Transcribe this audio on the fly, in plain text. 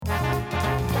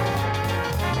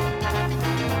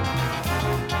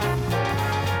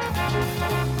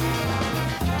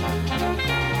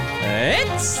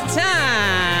It's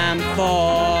time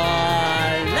for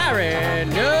Larry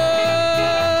Knows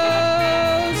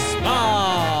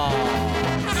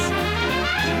Sports.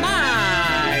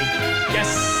 My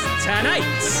guest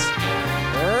tonight,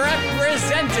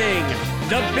 representing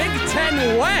the Big Ten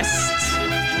West,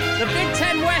 the Big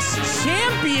Ten West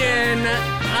champion,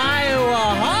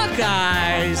 Iowa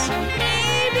Hawkeyes,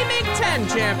 maybe Big Ten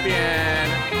champion,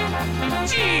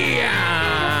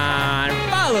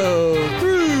 Giancarlo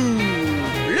Blue.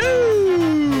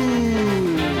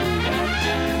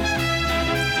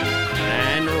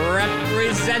 And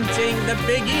representing the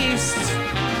Big East,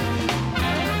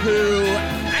 who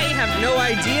I have no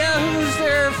idea who's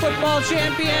their football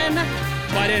champion,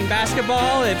 but in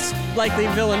basketball, it's likely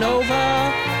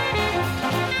Villanova.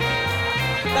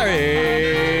 The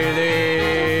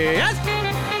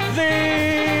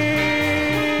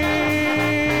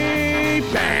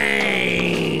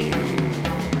Bang!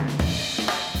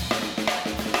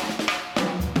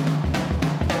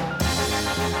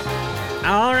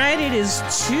 All right, it is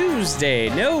Tuesday,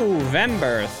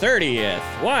 November 30th,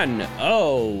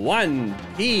 1:01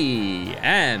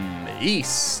 p.m.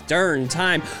 Eastern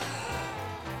Time.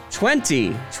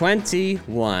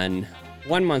 2021.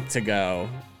 1 month to go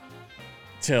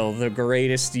till the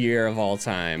greatest year of all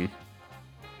time,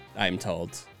 I'm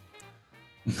told.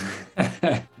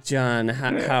 John,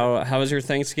 how was your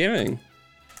Thanksgiving?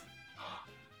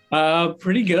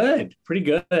 Pretty good.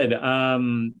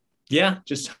 Yeah,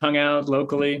 just hung out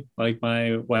locally. Like,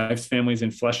 my wife's family's in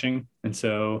Flushing, and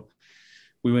so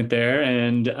we went there,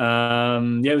 and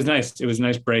yeah, it was nice. It was a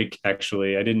nice break,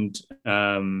 actually. I didn't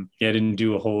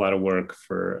do a whole lot of work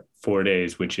for 4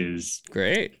 days, which is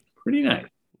Great. pretty nice.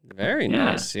 Very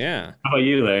nice, yeah. How about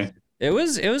you, Larry? It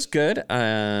was good.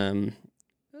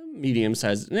 Medium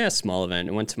sized, small event.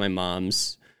 I went to my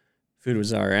mom's. Food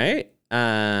was all right.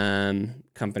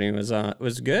 Company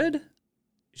was good.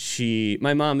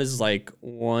 My mom is like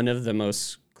one of the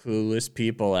most clueless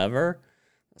people ever.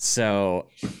 So,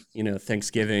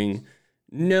 Thanksgiving,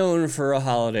 known for a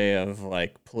holiday of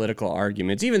like political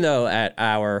arguments, even though at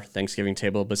our Thanksgiving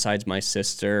table, besides my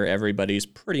sister, everybody's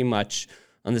pretty much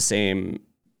on the same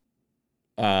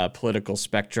political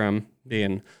spectrum,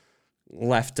 being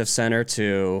left of center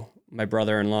to my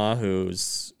brother-in-law,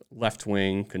 who's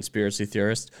left-wing conspiracy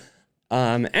theorist.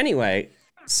 Anyway,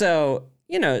 so,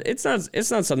 it's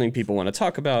not something people want to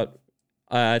talk about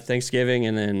Thanksgiving.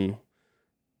 And then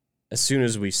as soon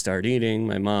as we start eating,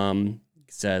 my mom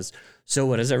says, "So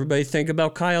what does everybody think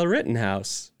about Kyle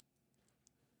Rittenhouse?"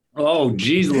 Oh,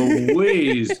 geez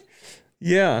Louise.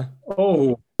 Yeah.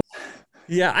 Oh.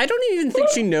 Yeah, I don't even think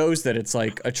she knows that it's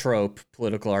like a trope,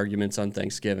 political arguments on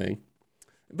Thanksgiving.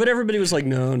 But everybody was like,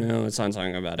 no, let's not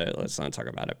talk about it. Let's not talk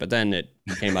about it. But then it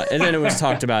came out, and then it was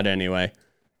talked about anyway.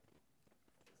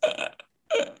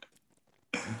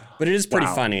 But it is pretty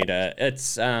funny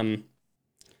it's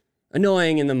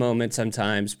annoying in the moment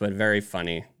sometimes, but very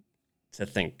funny to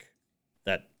think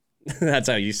that that's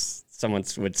how someone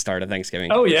would start a Thanksgiving.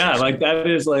 Oh yeah, like that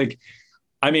is like,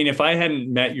 I mean, if I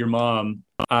hadn't met your mom,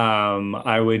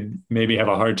 I would maybe have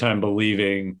a hard time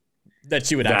believing that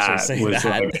she would actually say that.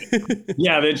 Like,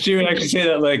 yeah, that she would actually say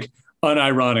that, like,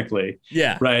 unironically.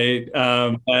 Yeah. Right.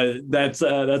 That's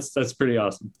pretty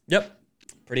awesome. Yep.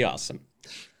 Pretty awesome.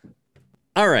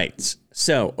 All right.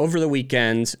 So over the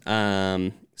weekend,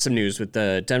 some news with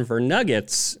the Denver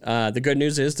Nuggets. The good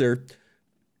news is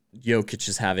Jokic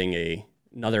is having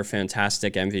another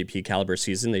fantastic MVP caliber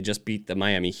season. They just beat the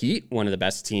Miami Heat, one of the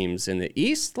best teams in the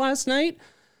East, last night.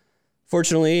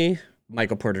 Fortunately,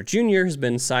 Michael Porter Jr. has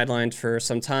been sidelined for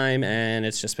some time, and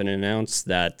it's just been announced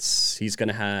that he's going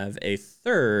to have a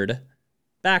third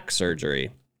back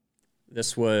surgery.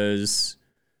 This was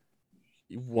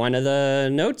one of the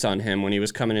notes on him when he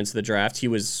was coming into the draft. He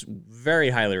was very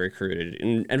highly recruited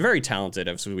and very talented,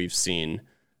 as we've seen,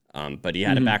 but he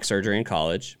had a back surgery in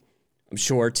college. I'm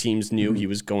sure teams knew he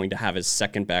was going to have his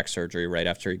second back surgery right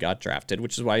after he got drafted,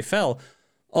 which is why he fell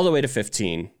all the way to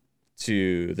 15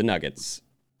 to the Nuggets.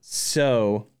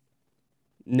 So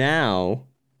now,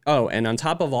 and on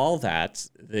top of all that,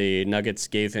 the Nuggets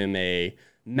gave him a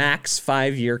max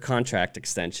 5-year contract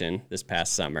extension this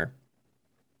past summer.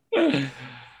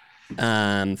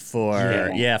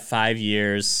 For 5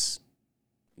 years,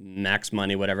 max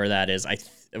money, whatever that is.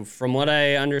 From what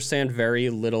I understand, very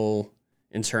little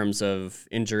in terms of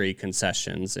injury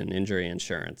concessions and injury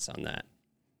insurance on that.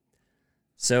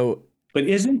 So, but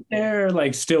isn't there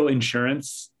like still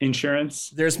insurance?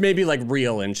 There's maybe like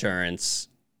real insurance,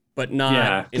 but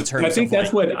not in terms of. I think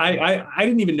that's what I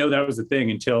didn't even know that was a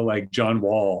thing until like John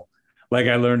Wall. Like,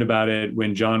 I learned about it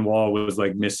when John Wall was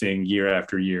like missing year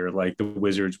after year. Like, the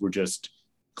Wizards were just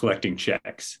collecting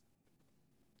checks.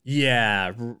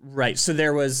 Yeah, right. So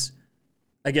there was,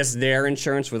 I guess, their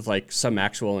insurance with like some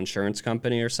actual insurance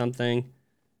company or something.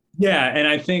 Yeah, and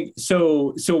I think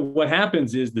so. So what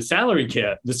happens is the salary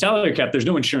cap. There's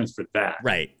no insurance for that,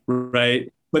 Right.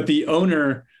 right? But the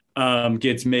owner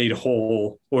gets made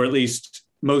whole, or at least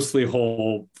mostly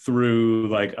whole, through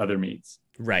like other means.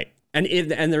 Right. And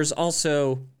there's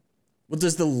also, well,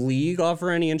 does the league offer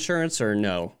any insurance or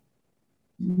no?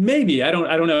 Maybe I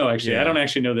don't know actually. I Yeah. don't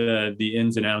actually know the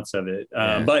ins and outs of it.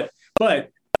 Yeah.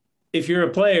 But if you're a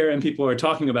player and people are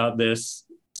talking about this,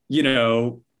 you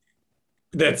know,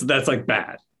 that's like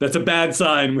bad. That's a bad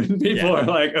sign when people are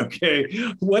like,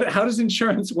 okay, how does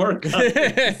insurance work?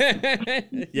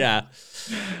 Yeah.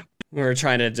 We're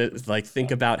trying to like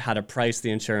think about how to price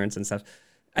the insurance and stuff.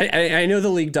 I know the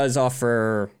league does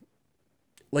offer,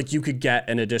 like, you could get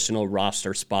an additional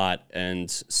roster spot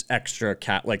and extra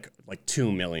cap, like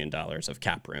 $2 million of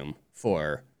cap room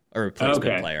for a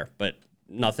replacement player, but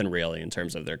nothing really in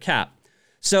terms of their cap.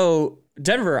 So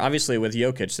Denver, obviously with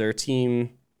Jokic, they're a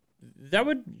team that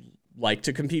would like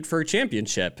to compete for a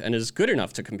championship and is good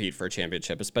enough to compete for a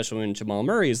championship, especially when Jamal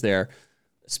Murray is there,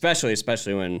 especially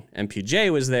when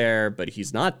MPJ was there, but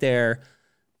he's not there.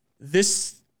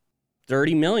 This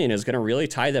 $30 million is going to really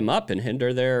tie them up and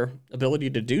hinder their ability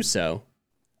to do so.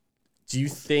 Do you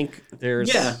think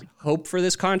there's hope for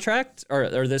this contract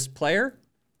or this player?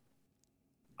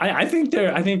 I think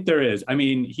there is. I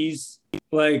mean, he's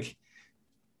like,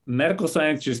 medical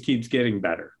science just keeps getting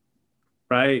better,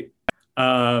 right?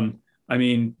 I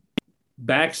mean,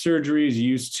 back surgeries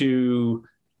used to,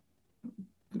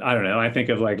 I don't know, I think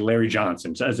of like Larry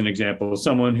Johnson as an example,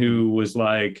 someone who was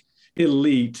like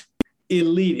elite.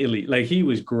 Like he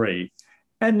was great.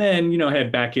 And then,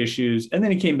 had back issues. And then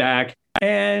he came back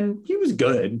and he was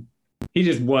good. He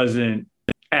just wasn't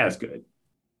as good.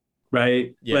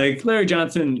 Right. Yeah. Like Larry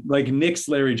Johnson, like Knicks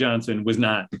Larry Johnson was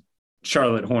not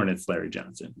Charlotte Hornets Larry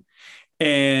Johnson.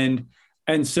 And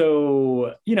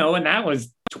so, and that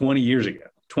was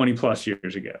 20 plus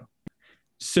years ago.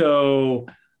 So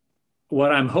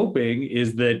what I'm hoping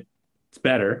is that it's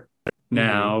better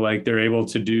now, like they're able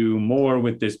to do more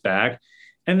with this back.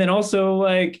 And then also,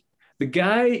 like, the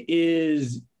guy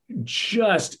is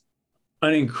just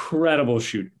an incredible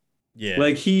shooter. Yeah.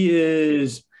 Like he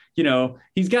is,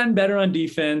 he's gotten better on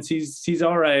defense. He's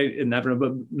all right in that,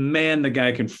 but man, the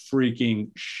guy can freaking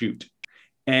shoot.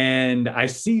 And I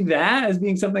see that as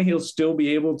being something he'll still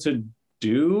be able to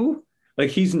do. Like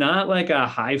he's not like a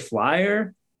high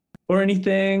flyer or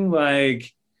anything.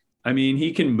 Like, I mean,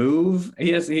 he can move.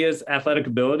 He has athletic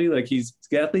ability. Like he's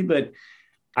an athlete, but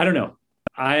I don't know.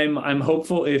 I'm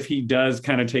hopeful if he does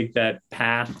kind of take that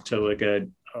path to like a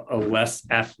less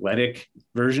athletic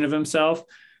version of himself.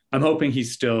 I'm hoping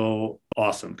he's still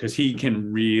awesome because he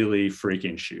can really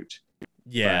freaking shoot.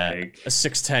 Yeah, like, a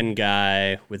 6'10"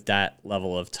 guy with that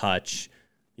level of touch,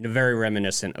 very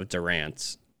reminiscent of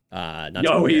Durant.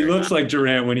 He looks like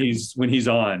Durant when he's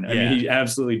on. I mean, he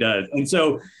absolutely does. And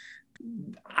so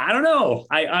I don't know.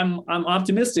 I'm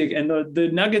optimistic. And the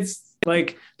Nuggets,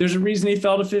 like, there's a reason he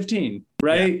fell to 15,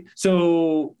 right? Yeah.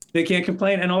 So they can't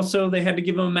complain. And also they had to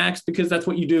give him a max because that's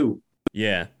what you do.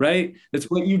 Yeah. Right? That's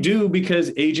what you do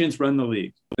because agents run the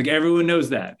league. Like everyone knows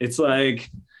that. It's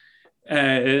like,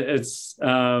 I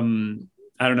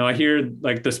don't know. I hear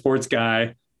like the sports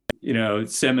guy,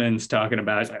 Simmons talking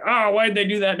about, it's like, oh, why'd they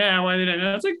do that now? Why did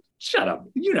they? It's like, shut up.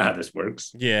 You know how this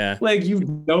works. Yeah. Like you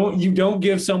don't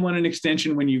give someone an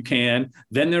extension when you can,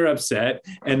 then they're upset.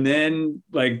 And then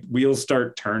like wheels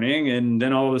start turning. And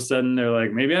then all of a sudden they're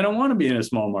like, maybe I don't want to be in a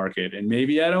small market and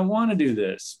maybe I don't want to do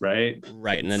this. Right.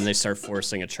 Right. And then they start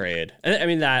forcing a trade. I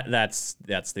mean, that's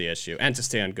the issue. And to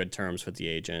stay on good terms with the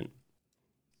agent.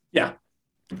 Yeah.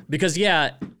 Because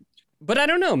but I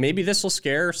don't know, maybe this will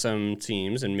scare some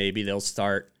teams and maybe they'll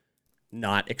start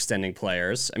not extending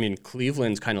players. I mean,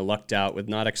 Cleveland's kind of lucked out with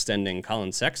not extending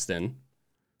Colin Sexton.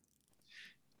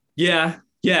 Yeah.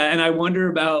 Yeah. And I wonder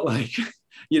about like,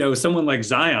 someone like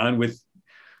Zion with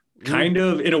kind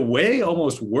of, in a way,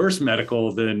 almost worse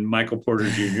medical than Michael Porter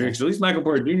Jr. Because at least Michael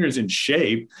Porter Jr. is in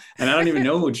shape. And I don't even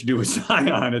know what to do with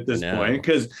Zion at this point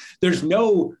because there's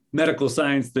no medical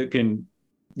science that can,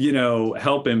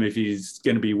 help him if he's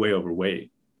going to be way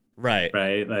overweight. Right.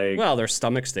 Right. Like, well, they're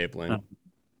stomach stapling.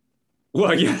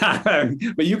 Well, yeah,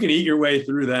 but you can eat your way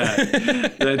through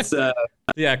that. That's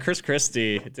yeah, Chris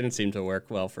Christie, it didn't seem to work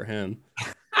well for him.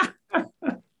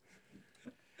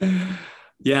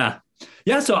 Yeah.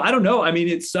 So I don't know. I mean,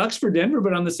 it sucks for Denver,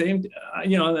 but on the same,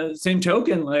 on the same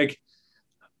token, like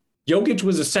Jokic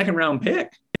was a second round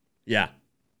pick. Yeah.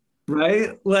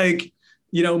 Right. Like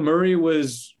Murray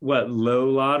was what, low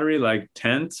lottery, like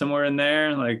 10th, somewhere in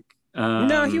there. Like,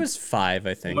 No, he was 5,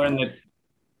 I somewhere think. in the,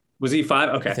 was he 5?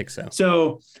 I Okay. think so.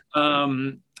 So,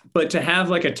 but to have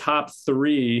like a top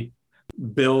three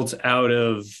built out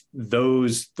of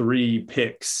those three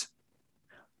picks,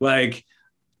 like,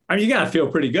 I mean, you gotta feel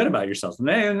pretty good about yourself. And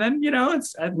then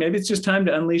it's maybe it's just time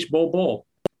to unleash Bull Bull.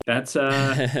 That's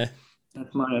that's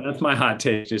my hot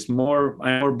take. Just more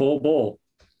Bull Bull.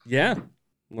 Yeah,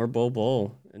 more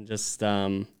Bull, and just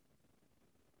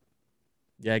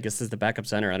yeah, I guess is the backup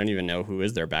center. I don't even know who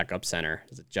is their backup center.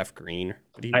 Is it Jeff Green?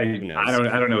 But who knows? I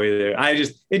don't know either.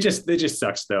 It just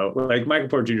sucks though. Like Michael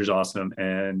Porter Jr. is awesome,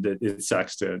 and it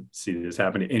sucks to see this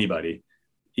happen to anybody,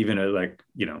 even like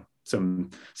some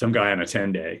guy on a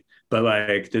 10-day. But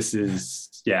like this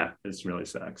really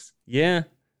sucks. Yeah.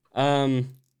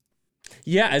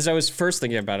 Yeah, as I was first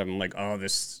thinking about it, I'm like, oh,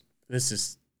 this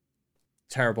is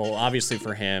terrible, obviously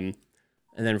for him,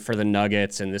 and then for the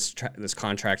Nuggets, and this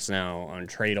contract's now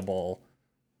untradeable,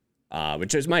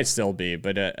 which it might still be,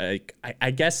 but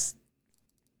I guess,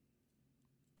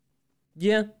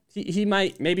 yeah, he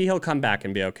might, maybe he'll come back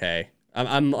and be okay.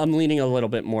 I'm leaning a little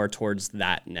bit more towards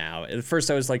that now. At first,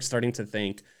 I was like starting to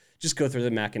think, just go through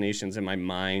the machinations in my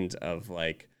mind of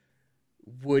like,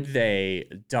 would they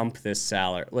dump this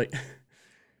salary, like,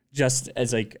 just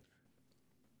as like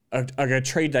a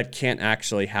trade that can't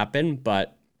actually happen,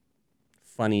 but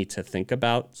funny to think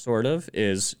about, sort of,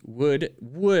 is would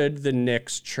the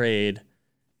Knicks trade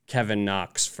Kevin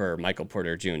Knox for Michael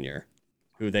Porter Jr.,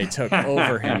 who they took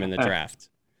over him in the draft?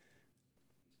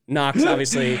 Knox,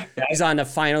 obviously, he's on the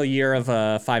final year of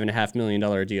a $5.5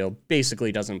 million deal,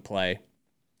 basically doesn't play.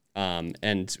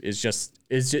 And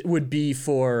would be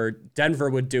for Denver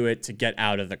would do it to get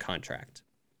out of the contract.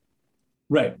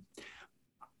 Right.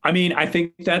 I mean, I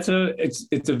think it's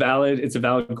a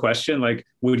valid question. Like,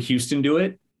 would Houston do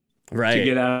it to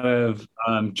get out of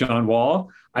John Wall?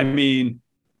 I mean,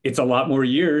 it's a lot more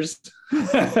years.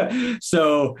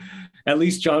 So at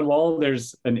least John Wall,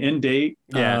 there's an end date.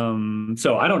 Yeah.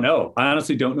 So I don't know. I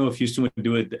honestly don't know if Houston would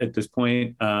do it at this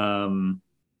point.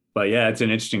 But yeah, it's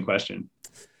an interesting question.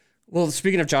 Well,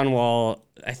 speaking of John Wall,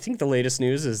 I think the latest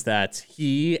news is that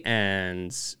he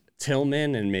and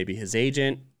Tillman and maybe his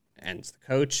agent and the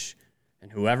coach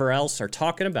and whoever else are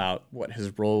talking about what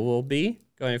his role will be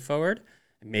going forward,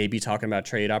 and maybe talking about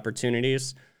trade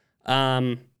opportunities.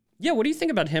 Yeah, what do you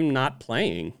think about him not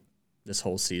playing this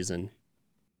whole season?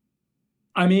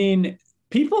 I mean,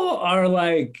 people are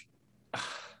like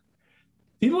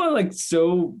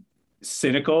so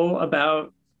cynical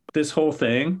about this whole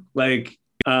thing. Like,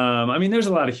 I mean, there's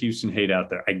a lot of Houston hate out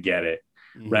there. I get it.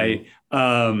 Mm-hmm. Right.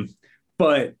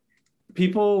 But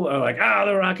people are like,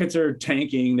 the Rockets are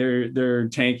tanking. They're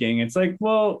tanking. It's like,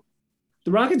 well,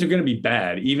 the Rockets are going to be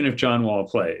bad, even if John Wall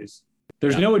plays.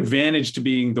 There's no advantage to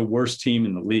being the worst team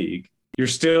in the league. You're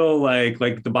still like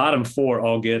the bottom four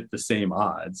all get the same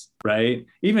odds, right?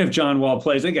 Even if John Wall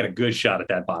plays, they get a good shot at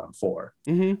that bottom four.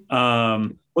 Mm-hmm.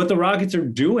 What the Rockets are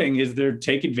doing is they're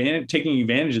taking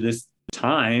advantage of this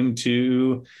time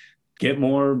to get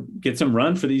some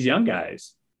run for these young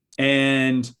guys.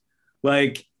 And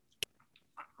like,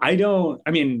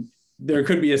 there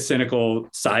could be a cynical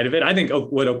side of it. I think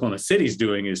what Oklahoma City's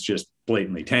doing is just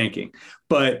blatantly tanking,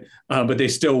 but they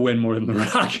still win more than the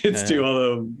Rockets do,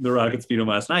 although the Rockets beat them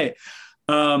last night.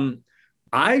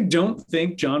 I don't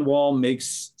think John Wall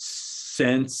makes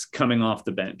sense coming off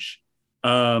the bench.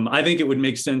 I think it would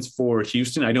make sense for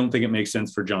Houston. I don't think it makes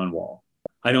sense for John Wall.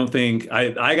 I don't think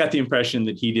I got the impression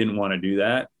that he didn't want to do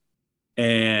that.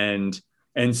 And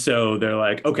so they're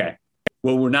like, okay,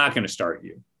 well, we're not going to start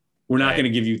you. We're not going to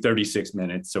give you 36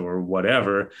 minutes or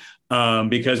whatever,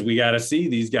 because we got to see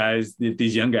these guys,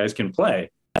 these young guys can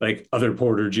play, like Other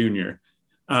Porter Jr.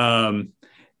 And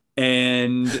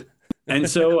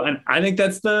so I think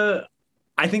that's the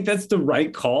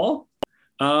right call,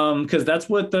 because that's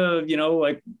what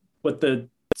what the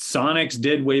Sonics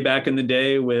did way back in the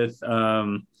day with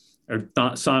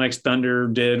Sonics Thunder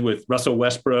did with Russell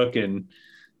Westbrook, and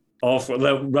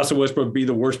let Russell Westbrook be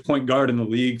the worst point guard in the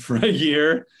league for a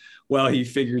year while he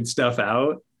figured stuff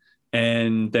out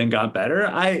and then got better.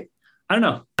 I don't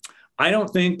know. I don't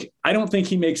think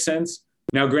he makes sense.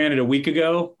 Now, granted, a week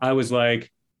ago, I was like,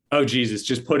 oh, Jesus,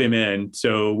 just put him in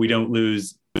so we don't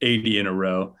lose 80 in a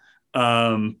row.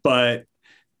 But,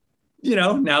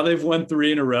 now they've won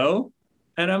 3 in a row.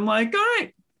 And I'm like, all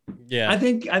right. Yeah. I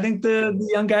think the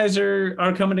young guys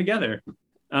are coming together.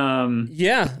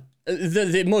 Yeah.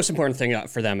 The most important thing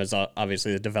for them is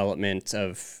obviously the development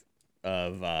of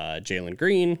Jalen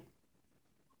Green,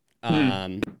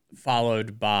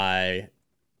 followed by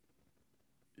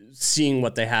seeing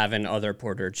what they have in other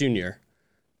Porter Jr.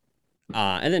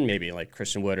 And then maybe like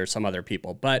Christian Wood or some other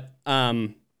people. But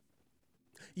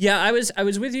yeah, I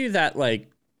was with you that like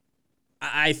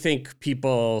I think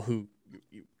people who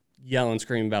yell and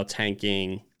scream about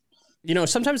tanking,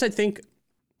 sometimes I think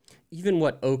even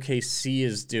what OKC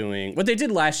is doing, what they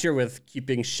did last year with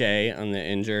keeping Shea on the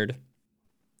injured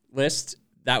list,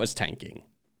 that was tanking,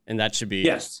 and that should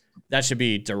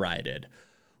be derided.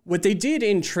 What they did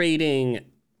in trading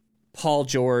Paul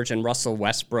George and Russell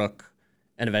Westbrook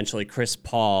and eventually Chris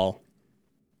Paul,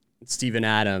 Steven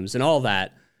Adams, and all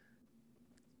that,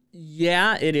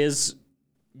 yeah, it is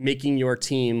making your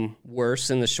team worse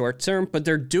in the short term, but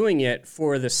they're doing it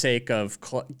for the sake of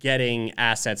getting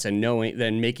assets and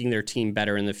making their team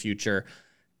better in the future.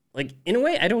 Like, in a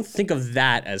way, I don't think of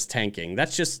that as tanking.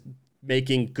 That's just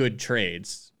making good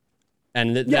trades.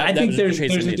 And I think there's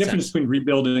a difference between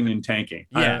rebuilding and tanking.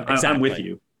 Yeah, exactly. I'm with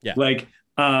you. Yeah. Like,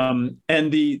 and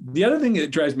the other thing that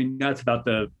drives me nuts about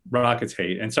the Rockets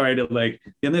hate, and sorry to like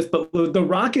end this, but the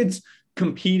Rockets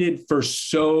competed for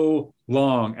so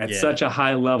long at such a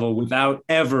high level without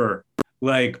ever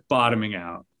like bottoming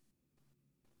out.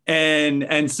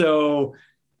 And so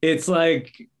it's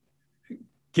like,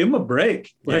 give them a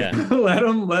break. Like let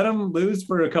them lose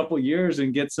for a couple years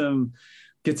and get some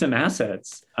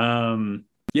assets.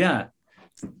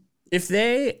 If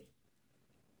they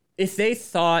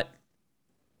thought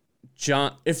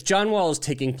if John Wall is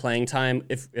taking playing time,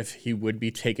 if he would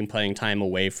be taking playing time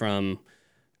away from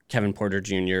Kevin Porter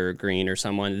Jr. or Green or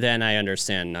someone, then I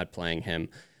understand not playing him.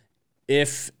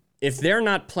 If they're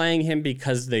not playing him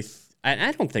because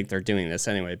I don't think they're doing this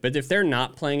anyway, but if they're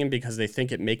not playing him because they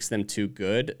think it makes them too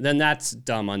good, then that's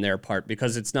dumb on their part,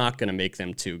 because it's not going to make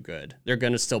them too good. They're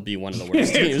going to still be one of the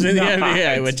worst teams in the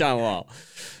NBA with John Wall.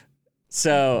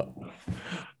 So,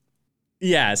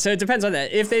 yeah, so it depends on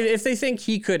that. If they think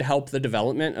he could help the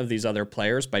development of these other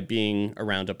players by being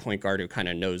around a point guard who kind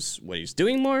of knows what he's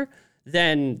doing more,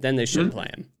 then they should play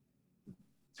him.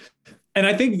 And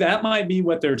I think that might be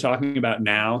what they're talking about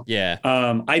now. Yeah.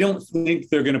 I don't think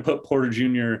they're going to put Porter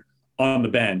Jr. on the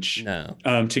bench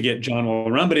to get John Wall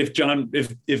run. But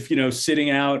if sitting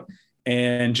out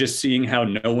and just seeing how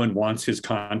no one wants his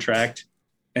contract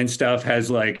and stuff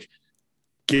has like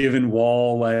given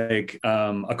Wall like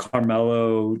a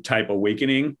Carmelo type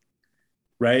awakening,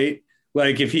 right?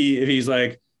 Like if he's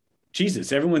like,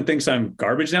 Jesus, everyone thinks I'm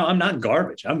garbage now. I'm not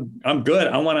garbage. I'm good.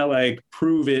 I want to like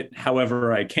prove it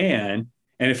however I can.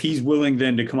 And if he's willing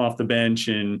then to come off the bench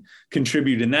and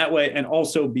contribute in that way and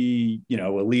also be, a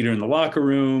leader in the locker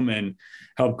room and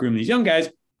help groom these young guys,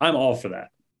 I'm all for that.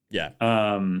 Yeah.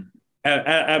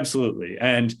 Absolutely.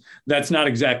 And that's not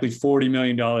exactly $40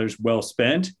 million well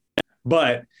spent,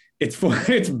 but it's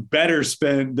better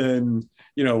spent than,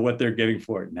 what they're getting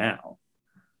for it now.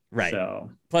 Right. So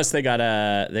plus they got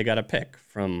a pick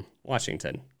from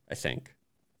Washington, I think.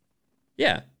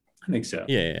 Yeah. I think so.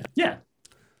 Yeah.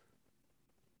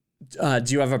 Do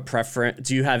you have a preference?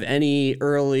 Do you have any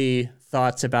early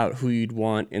thoughts about who you'd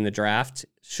want in the draft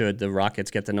should the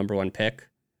Rockets get the number 1 pick?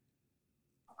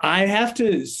 I have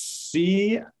to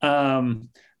see I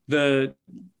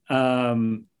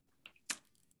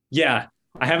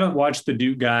haven't watched the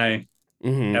Duke guy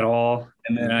at all.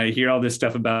 And then I hear all this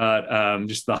stuff about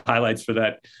just the highlights for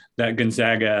that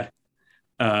Gonzaga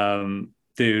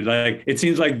dude. Like it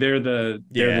seems like they're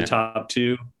the top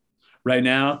 2 right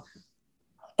now.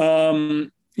 I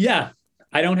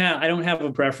don't have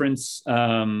a preference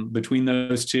between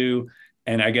those two,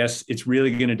 and I guess it's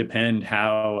really going to depend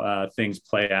how things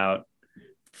play out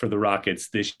for the Rockets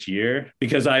this year,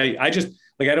 because I just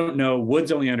like I don't know.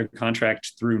 Wood's only under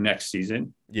contract through next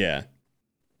season. Yeah.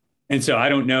 And so I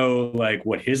don't know like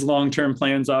what his long-term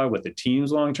plans are, what the team's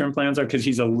long-term plans are, because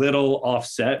he's a little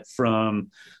offset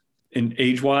in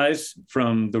age-wise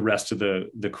from the rest of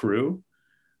the crew.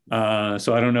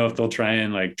 So I don't know if they'll try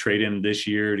and like trade him this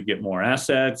year to get more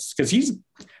assets, because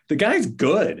the guy's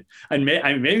good. And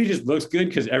maybe he just looks good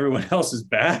because everyone else is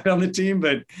bad on the team.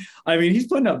 But I mean, he's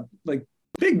putting up like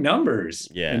big numbers,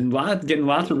 and getting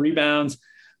lots of rebounds.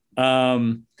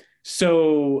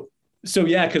 So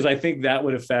yeah, because I think that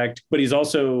would affect, but he's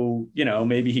also,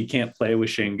 maybe he can't play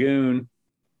with Şengün,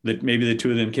 that maybe the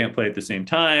two of them can't play at the same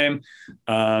time.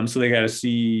 So they got to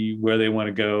see where they want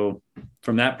to go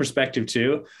from that perspective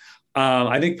too.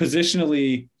 I think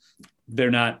positionally,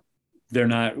 I'm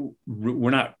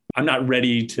not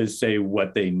ready to say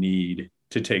what they need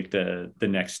to take the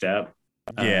next step.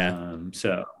 Yeah.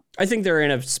 So I think they're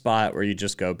in a spot where you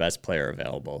just go best player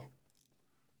available.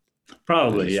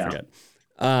 Probably, yeah. Forget.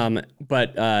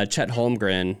 But Chet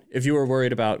Holmgren, if you were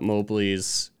worried about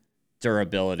Mobley's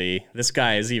durability. This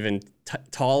guy is even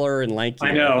taller and lankier.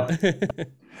 I know.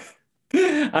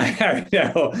 I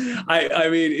know. I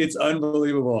mean, it's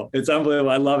unbelievable. It's unbelievable.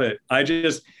 I love it.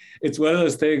 It's one of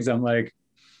those things. I'm like,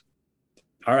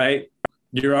 all right,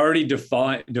 you're already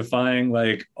defying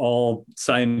like all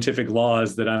scientific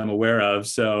laws that I'm aware of.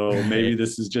 So maybe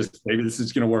this is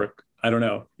going to work. I don't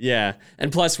know. Yeah.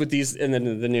 And plus with these, and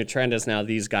then the new trend is now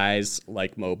these guys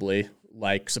like Mobley,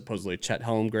 like supposedly Chet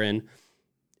Holmgren,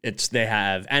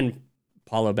 and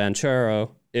Paulo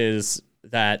Banchero, is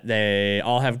that they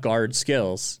all have guard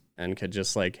skills and could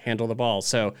just like handle the ball.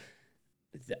 So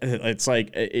it's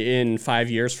like in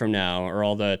 5 years from now, are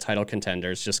all the title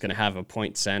contenders just going to have a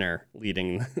point center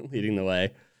leading the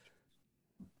way?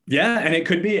 Yeah, and it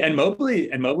could be. And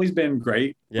Mobley's been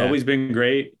great. Yeah. Mobley's been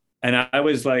great. And I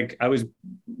was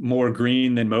more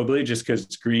Green than Mobley just because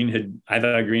I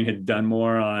thought Green had done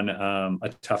more on a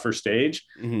tougher stage.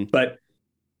 Mm-hmm. But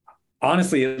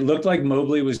honestly, it looked like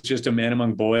Mobley was just a man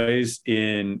among boys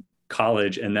in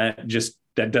college, and that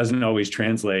doesn't always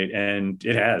translate. And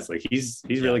it has. Like he's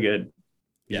really good.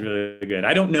 He's really good.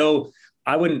 I don't know.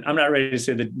 I'm not ready to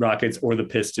say the Rockets or the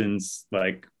Pistons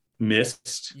like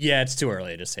missed. Yeah, it's too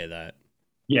early to say that.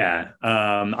 Yeah.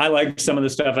 I like some of the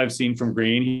stuff I've seen from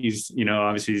Green. He's,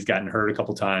 obviously he's gotten hurt a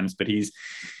couple times, but he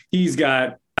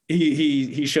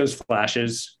shows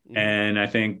flashes. And I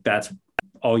think that's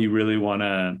all you really want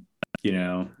to,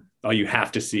 all you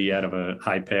have to see out of a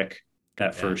high pick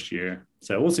that first year.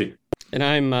 So we'll see. And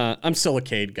I'm still a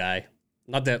Cade guy.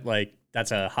 Not that like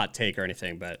that's a hot take or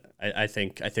anything, but I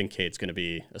think Cade's going to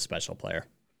be a special player.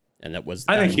 And I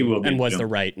think he will be. And was the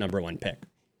right number 1 pick.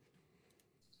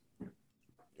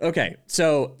 Okay,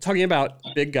 so talking about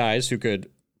big guys who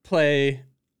could play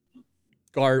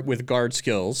guard with guard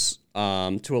skills,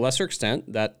 to a lesser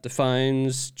extent, that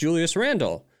defines Julius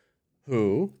Randle,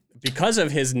 who, because of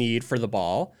his need for the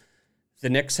ball, the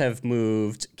Knicks have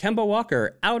moved Kemba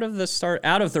Walker out of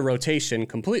the rotation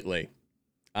completely.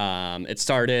 It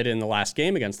started in the last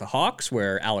game against the Hawks,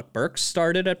 where Alec Burks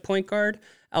started at point guard.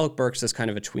 Alec Burks is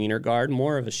kind of a tweener guard,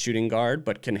 more of a shooting guard,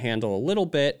 but can handle a little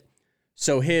bit.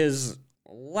 So his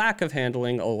lack of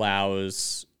handling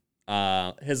allows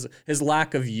his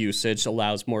lack of usage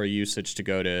allows more usage to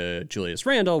go to Julius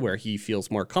Randle, where he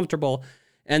feels more comfortable,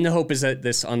 and the hope is that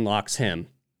this unlocks him.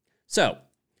 So,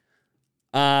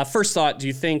 first thought: do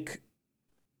you think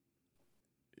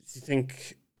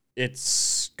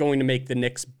it's going to make the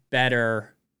Knicks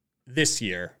better this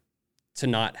year to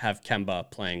not have Kemba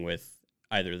playing with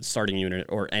either the starting unit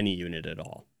or any unit at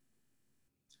all?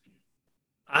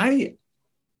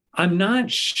 I'm not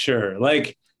sure.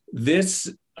 Like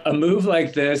a move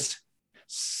like this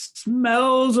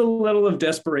smells a little of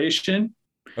desperation.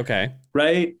 Okay.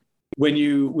 Right? When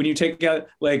you take out,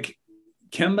 like,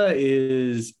 Kemba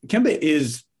is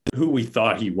who we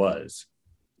thought he was.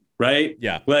 Right?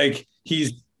 Yeah. Like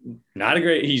he's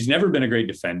never been a great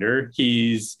defender.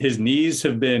 His knees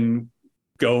have been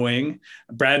going.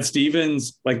 Brad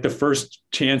Stevens, like the first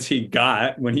chance he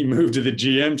got when he moved to the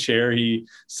GM chair, he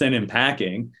sent him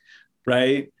packing.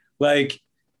 Right. Like,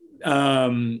 it's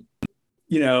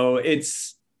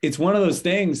one of those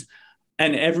things,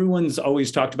 and everyone's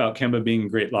always talked about Kemba being a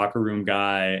great locker room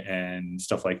guy and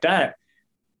stuff like that.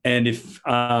 And if,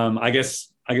 I guess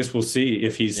we'll see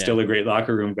if he's still a great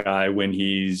locker room guy when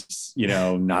he's,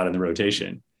 not in the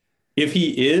rotation. If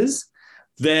he is,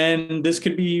 then this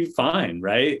could be fine.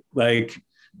 Right. Like,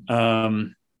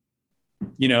 allows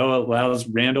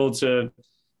Randle to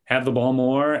have the ball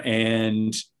more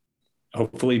and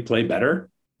hopefully play better.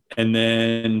 And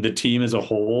then the team as a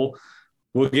whole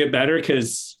will get better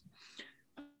because,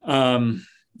 I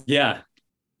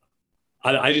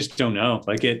just don't know.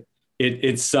 Like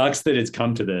it sucks that it's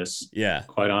come to this. Yeah.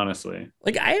 Quite honestly.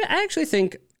 Like I actually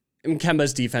think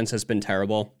Kemba's defense has been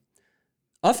terrible.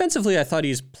 Offensively, I thought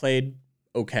he's played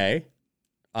okay.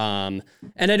 And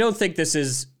I don't think this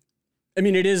is,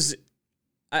 it is,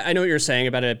 I know what you're saying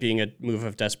about it being a move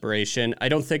of desperation. I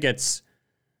don't think it's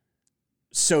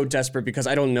so desperate because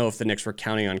I don't know if the Knicks were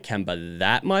counting on Kemba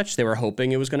that much. They were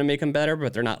hoping it was going to make him better,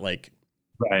 but they're not like,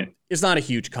 right. It's not a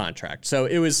huge contract. So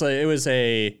it was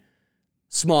a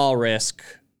small risk,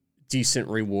 decent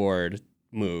reward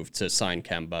move to sign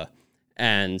Kemba.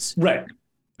 And right.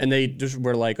 And they just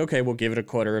were like, okay, we'll give it a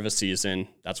quarter of a season.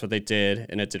 That's what they did,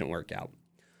 and it didn't work out.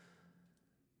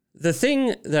 The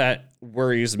thing that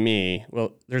worries me,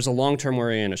 well, there's a long-term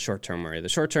worry and a short-term worry. The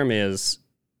short-term is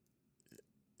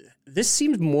this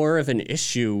seemed more of an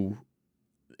issue.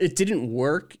 It didn't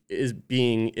work is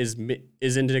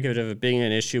indicative of being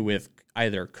an issue with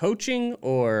either coaching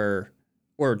or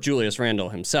Julius Randle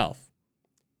himself.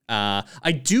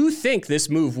 I do think this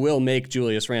move will make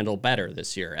Julius Randle better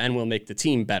this year and will make the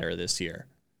team better this year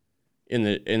in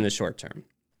the short term.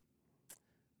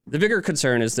 The bigger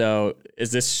concern is, though,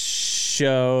 is this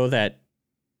show that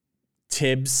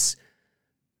Tibbs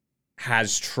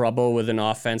has trouble with an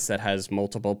offense that has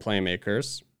multiple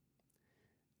playmakers.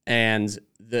 And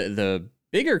the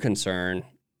bigger concern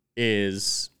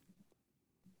is,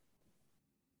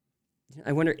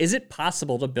 I wonder, is it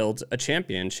possible to build a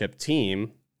championship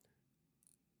team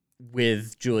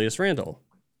with Julius Randle,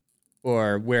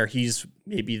 or where he's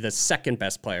maybe the second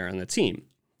best player on the team?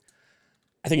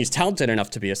 I think he's talented enough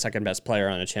to be a second best player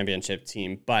on a championship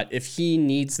team, but if he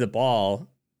needs the ball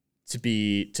to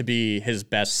be his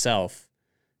best self,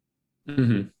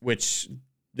 which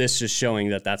this is showing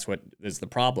that that's what is the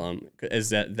problem, is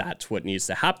that's what needs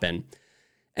to happen.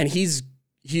 And he's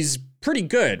pretty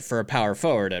good for a power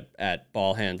forward at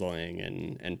ball handling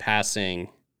and passing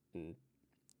and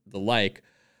the like,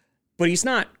 but he's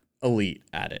not elite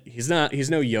at it. He's no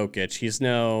Jokic. He's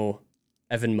no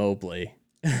Evan Mobley.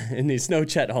 And he's no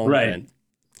Chet Holmgren.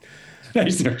 Right.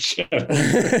 He's no Chet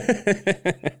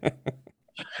Holmgren.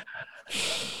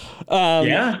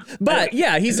 But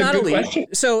yeah, he's not elite.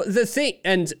 Question. So the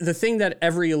thing that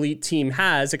every elite team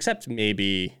has, except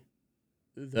maybe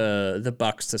the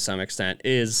Bucks to some extent,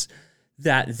 is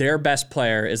that their best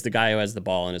player is the guy who has the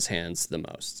ball in his hands the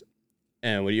most.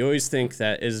 And what you always think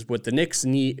that is what the Knicks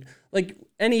need, like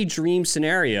any dream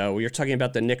scenario, you're talking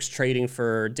about the Knicks trading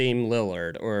for Dame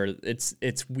Lillard, or it's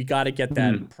we got to get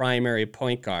that primary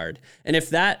point guard. And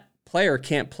if that player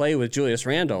can't play with Julius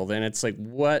Randle, then it's like,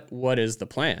 what is the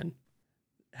plan?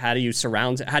 How do you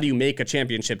make a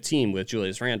championship team with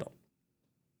Julius Randle?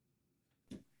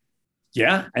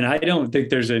 Yeah, and I don't think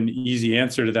there's an easy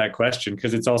answer to that question,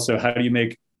 because it's also, how do you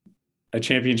make a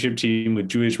championship team with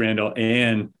Julius Randle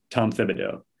and Tom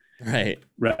Thibodeau? Right.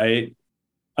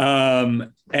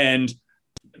 And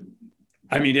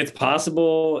I mean, it's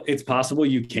possible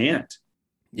you can't.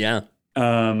 Yeah.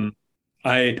 I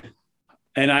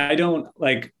don't,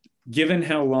 like, given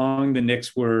how long the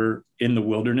Knicks were in the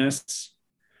wilderness,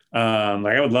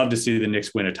 like, I would love to see the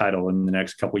Knicks win a title in the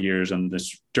next couple of years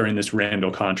during this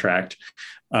Randle contract,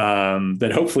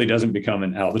 that hopefully doesn't become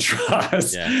an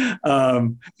albatross. Yeah.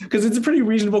 Because it's a pretty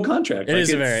reasonable contract. It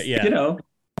is very, yeah. You know.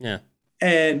 Yeah.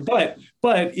 And but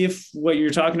if what you're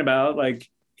talking about, like,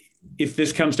 if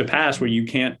this comes to pass where you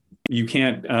can't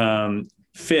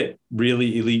fit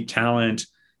really elite talent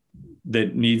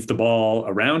that needs the ball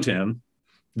around him,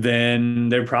 then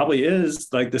there probably is,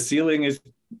 like, the ceiling is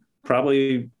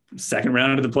probably second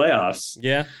round of the playoffs,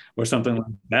 or something like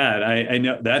that. I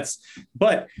know that's,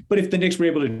 but if the Knicks were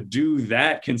able to do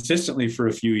that consistently for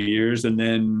a few years, and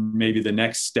then maybe the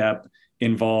next step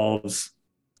involves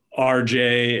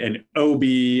RJ and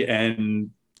Obi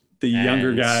and the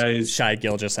younger guys, Shai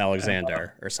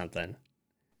Gilgeous-Alexander or something.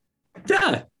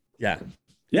 Yeah. Yeah.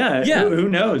 Who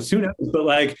knows? But,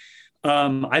 like,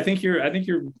 I think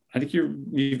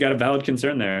you've got a valid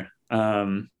concern there.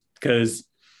 Because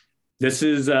this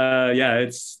is,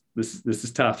 this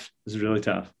is tough. This is really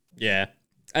tough. Yeah.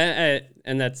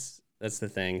 And that's the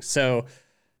thing. So,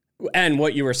 and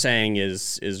what you were saying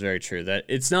is very true, that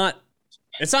it's not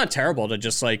terrible to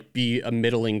just, like, be a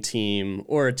middling team,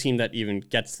 or a team that even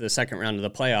gets to the second round of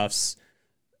the playoffs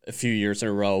a few years in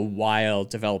a row while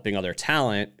developing other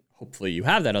talent. Hopefully you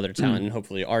have that other talent, and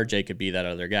hopefully RJ could be that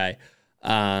other guy.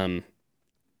 And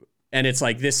it's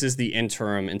like, this is the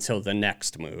interim until the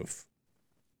next move.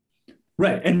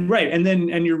 Right.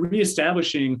 And you're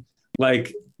reestablishing,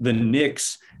 like, the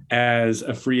Knicks as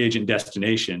a free agent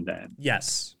destination then.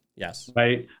 Yes.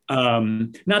 Right.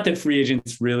 Not that free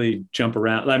agents really jump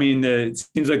around. I mean, it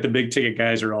seems like the big ticket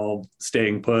guys are all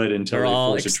staying put until they're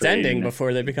all extending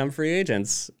before they become free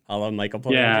agents, a la Michael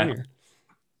Porter Jr.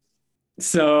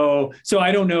 So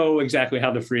I don't know exactly how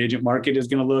the free agent market is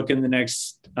going to look in the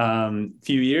next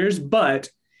few years, but,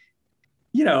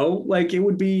 you know, like, it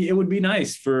would be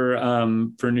nice for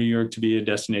New York to be a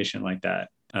destination like that.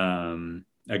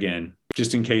 Again,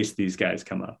 just in case these guys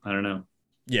come up. I don't know.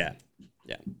 Yeah.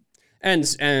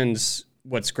 And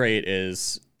what's great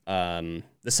is the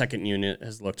second unit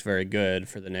has looked very good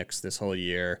for the Knicks this whole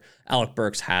year. Alec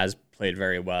Burks has played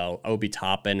very well. Obi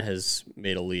Toppin has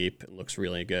made a leap. It looks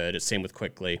really good. It's same with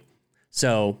Quickly.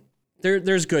 So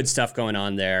there's good stuff going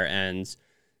on there. And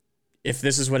if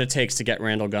this is what it takes to get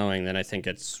Randle going, then I think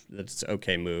it's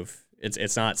okay move.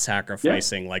 It's not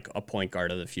sacrificing like a point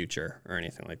guard of the future or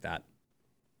anything like that.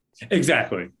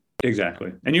 Exactly.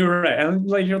 And you were right. And,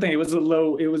 like, you're thinking, it was a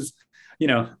low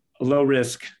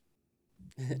risk,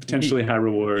 potentially high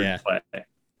reward play.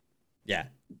 Yeah.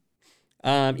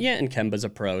 Yeah, and Kemba's a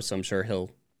pro, so I'm sure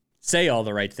he'll say all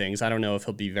the right things. I don't know if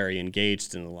he'll be very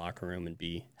engaged in the locker room and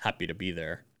be happy to be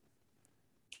there.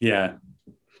 Yeah.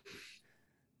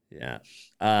 Yeah.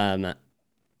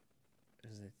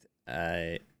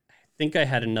 I think I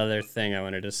had another thing I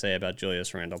wanted to say about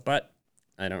Julius Randle, but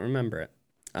I don't remember it.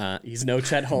 He's no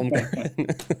Chet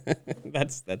Holmgren.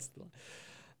 That's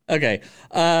okay.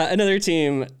 Another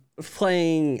team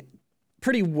playing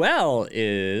pretty well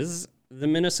is the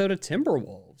Minnesota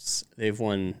Timberwolves. They've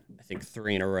won, I think,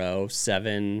 3 in a row,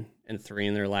 7-3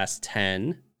 in their last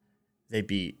 10. They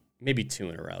beat maybe 2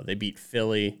 in a row. They beat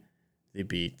Philly. They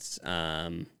beat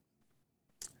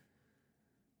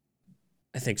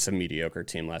I think some mediocre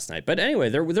team last night. But anyway,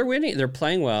 they're winning. They're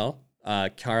playing well.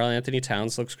 Karl Anthony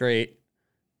Towns looks great.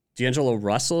 D'Angelo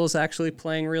Russell is actually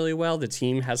playing really well. The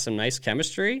team has some nice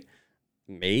chemistry.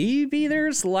 Maybe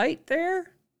there's light there.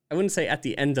 I wouldn't say at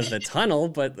the end of the tunnel,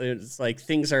 but it's like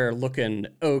things are looking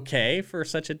okay for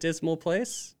such a dismal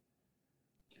place.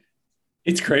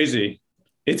 It's crazy.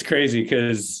 It's crazy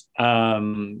because,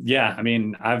 yeah, I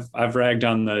mean, I've ragged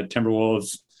on the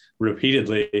Timberwolves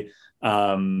repeatedly,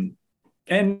 and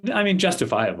I mean,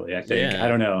 justifiably, I think. Yeah, I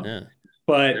don't know, yeah.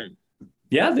 but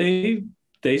yeah,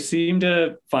 they seem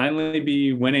to finally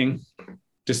be winning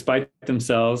despite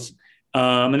themselves.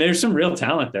 And there's some real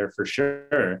talent there for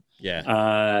sure.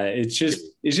 Yeah. It's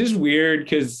just weird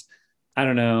because I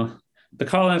don't know. The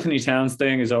Karl Anthony Towns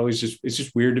thing is always it's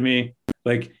just weird to me.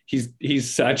 Like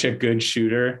he's such a good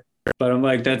shooter, but I'm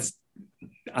like, that's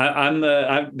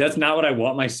not what I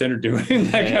want my center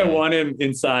doing. Like I want him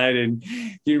inside and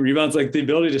he rebounds. Like the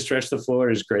ability to stretch the floor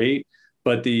is great,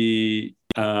 but I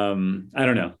don't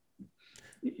know,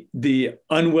 the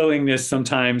unwillingness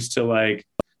sometimes to like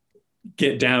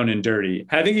get down and dirty.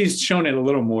 I think he's shown it a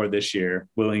little more this year,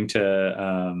 willing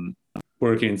to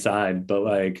work inside, but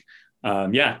like,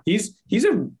 yeah, he's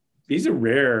a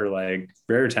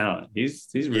rare talent. He's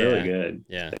really good.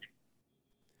 Yeah.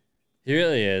 He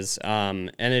really is. And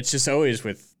it's just always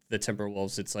with the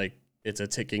Timberwolves, it's like it's a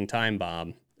ticking time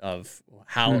bomb of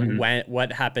how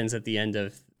what happens at the end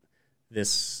of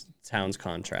this Towns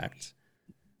contract,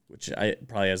 which I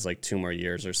probably has like 2 more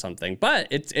years or something.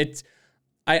 But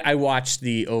I watched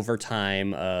the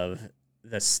overtime of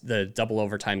the double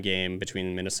overtime game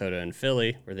between Minnesota and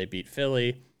Philly, where they beat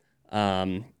Philly.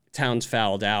 Towns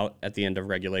fouled out at the end of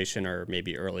regulation, or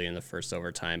maybe early in the first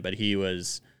overtime, but he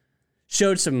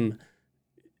showed some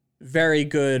very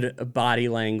good body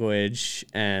language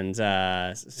and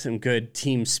some good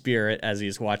team spirit as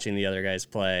he's watching the other guys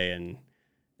play,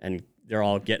 and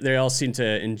they all seem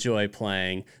to enjoy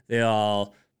playing. They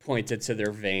all pointed to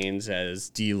their veins as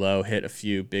D'Lo hit a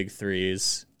few big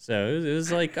threes. So it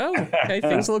was like, oh, okay,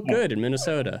 things look good in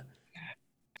Minnesota.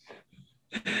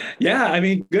 Yeah, I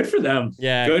mean, good for them.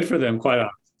 Yeah, good for them. Quite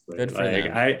honestly, good for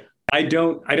them. I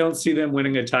don't see them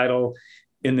winning a title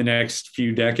in the next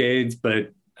few decades,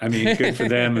 but I mean, good for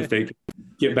them if they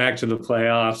get back to the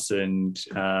playoffs. And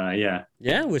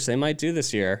yeah, which they might do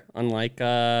this year. Unlike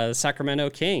the Sacramento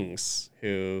Kings,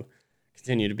 who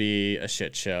continue to be a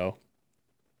shit show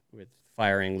with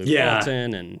firing Luke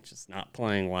Walton and just not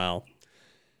playing well.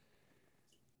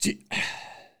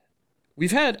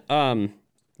 We've had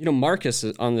Marcus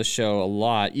on the show a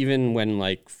lot, even when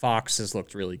like Fox has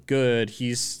looked really good.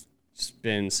 He's just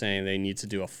been saying they need to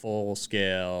do a full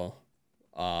scale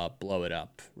blow it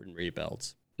up and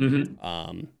rebuild.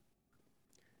 And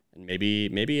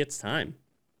maybe it's time.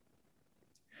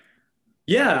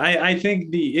 Yeah, I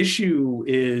think the issue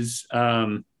is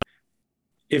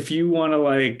if you want to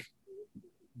like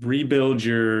rebuild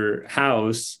your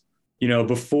house,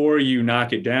 before you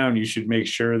knock it down, you should make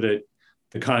sure that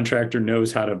the contractor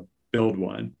knows how to build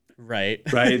one. Right.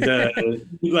 Right.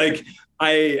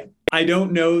 I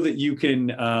don't know that you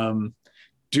can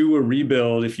do a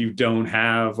rebuild if you don't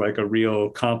have like a real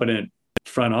competent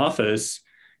front office.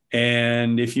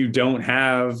 And if you don't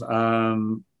have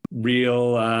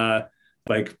real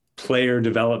like player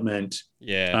development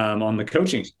on the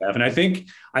coaching staff. And I think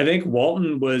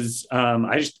Walton was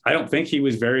I don't think he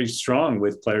was very strong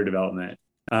with player development.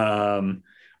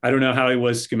 I don't know how he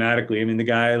was schematically. I mean, the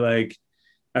guy, like,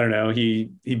 I don't know, he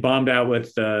bombed out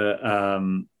with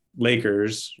the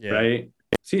Lakers, right?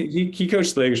 See, he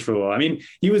coached the Lakers for a while. I mean,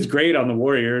 he was great on the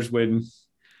Warriors when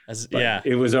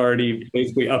it was already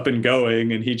basically up and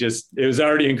going, and it was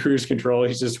already in cruise control.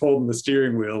 He's just holding the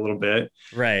steering wheel a little bit.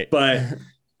 Right. But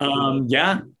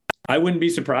I wouldn't be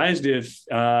surprised if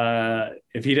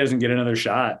he doesn't get another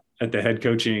shot at the head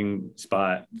coaching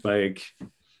spot. Like,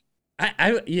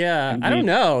 I don't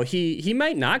know. He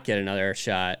might not get another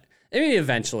shot. I mean,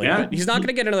 eventually, but he's not going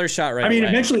to get another shot right away.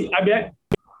 Eventually,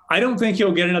 I don't think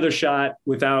he'll get another shot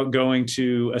without going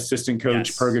to assistant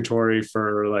coach purgatory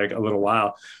for like a little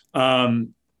while.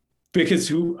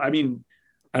 Because I don't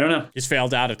know. He's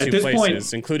failed out of two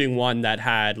places, including one that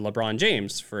had LeBron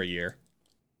James for a year.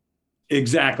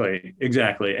 Exactly.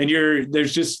 And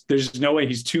there's no way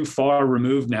he's too far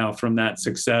removed now from that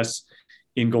success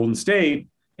in Golden State.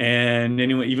 And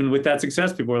anyway, even with that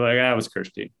success, people were like, "I was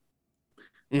cursed team."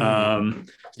 Mm-hmm.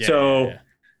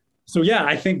 So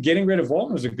I think getting rid of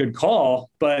Walton was a good call.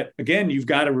 But again, you've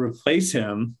got to replace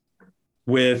him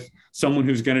with someone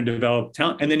who's going to develop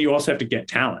talent, and then you also have to get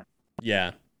talent.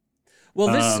 Yeah. Well,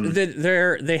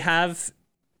 they have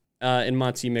in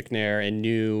Monty McNair a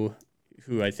new,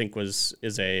 who I think is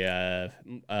a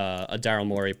Daryl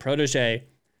Morey protege.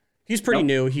 He's pretty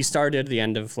new. He started the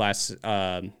end of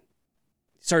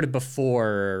started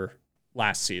before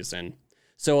last season,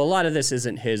 so a lot of this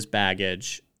isn't his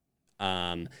baggage.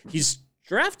 He's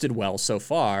drafted well so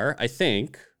far, I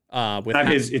think.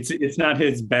 It's not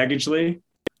his baggage, Lee.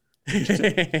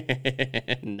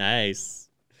 Nice,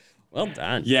 well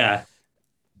done. Yeah,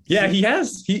 he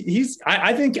has.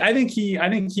 I think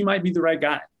he might be the right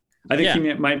guy. I think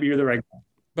he might be the right guy.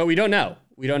 But we don't know.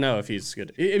 We don't know if he's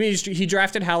good. I mean, he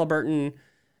drafted Halliburton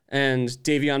and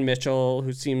Davion Mitchell,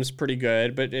 who seems pretty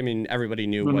good. But I mean, everybody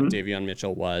knew what Davion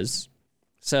Mitchell was.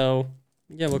 So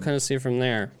yeah, we'll kind of see from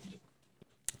there.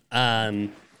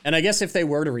 And I guess if they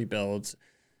were to rebuild,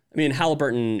 I mean,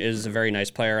 Halliburton is a very nice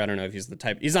player. I don't know if he's the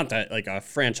type. He's not that like a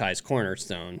franchise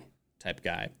cornerstone type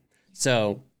guy.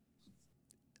 So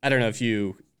I don't know if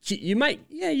you might.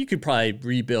 Yeah, you could probably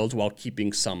rebuild while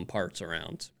keeping some parts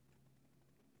around.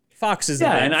 Fox is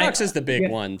the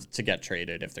big one to get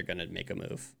traded if they're going to make a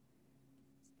move.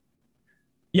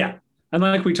 Yeah, and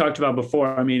like we talked about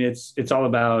before, I mean, it's all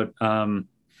about the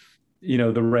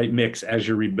right mix as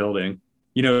you're rebuilding.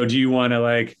 Do you want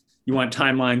to you want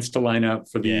timelines to line up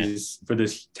for for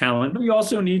this talent, but you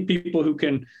also need people who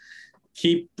can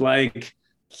keep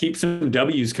some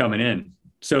W's coming in,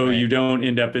 so you don't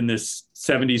end up in this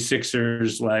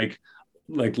 76ers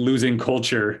like losing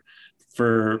culture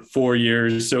for 4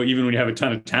 years. So even when you have a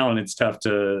ton of talent, it's tough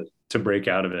to break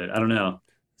out of it. I don't know.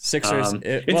 Sixers,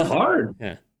 it's hard.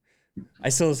 Yeah,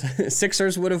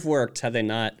 Sixers would have worked had they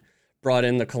not brought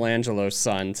in the Colangelo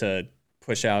son to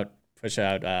push out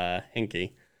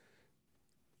Hinkie.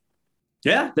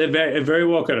 Yeah, they very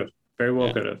well could have. Very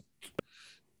well could have.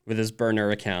 With his burner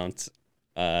account,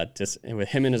 with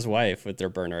him and his wife with their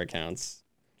burner accounts.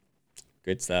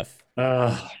 Good stuff.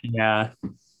 Yeah.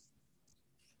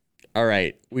 All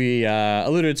right. We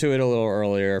alluded to it a little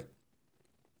earlier.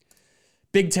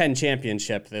 Big Ten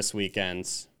championship this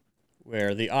weekend,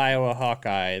 where the Iowa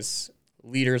Hawkeyes,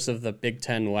 leaders of the Big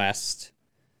Ten West,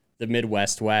 the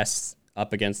Midwest West,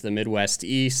 up against the Midwest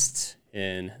East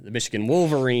in the Michigan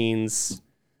Wolverines.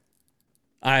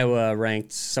 Iowa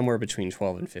ranked somewhere between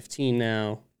 12 and 15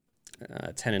 now,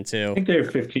 10-2. I think they're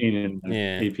 15 in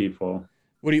AP poll.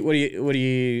 What do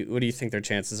you think their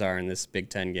chances are in this Big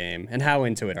Ten game, and how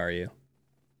into it are you?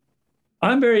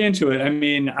 I'm very into it. I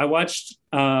mean, I watched.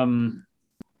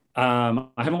 I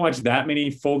haven't watched that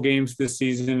many full games this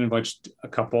season. I've watched a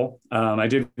couple. I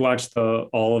did watch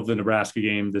all of the Nebraska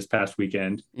game this past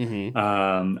weekend,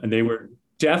 and they were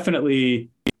definitely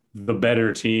the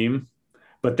better team,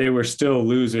 but they were still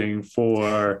losing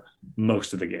for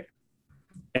most of the game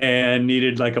and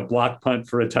needed like a block punt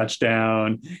for a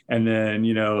touchdown, and then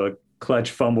a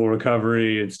clutch fumble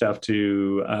recovery and stuff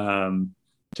to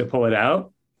pull it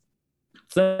out.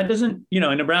 So that doesn't,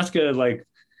 Nebraska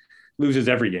loses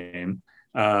every game.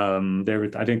 I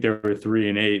think there were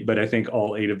 3-8, but I think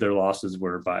all 8 of their losses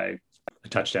were by a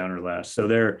touchdown or less. So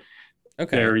they're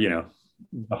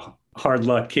hard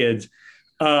luck kids.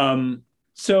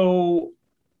 So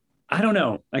I don't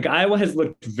know. Iowa has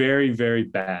looked very, very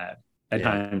bad at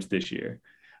times this year.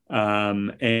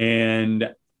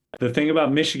 And the thing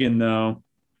about Michigan, though,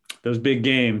 those big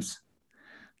games,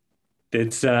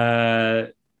 it's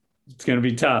going to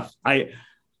be tough.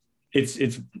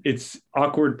 It's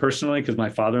awkward personally because my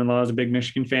father-in-law is a big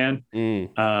Michigan fan.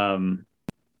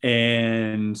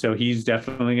 And so he's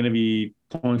definitely going to be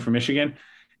pulling for Michigan.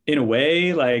 In a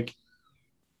way,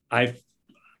 I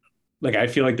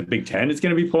feel like the Big Ten is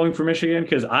going to be pulling for Michigan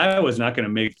because Iowa's not going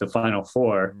to make the Final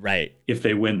Four, right? If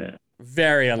they win that,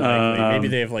 very unlikely. Maybe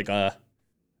they have a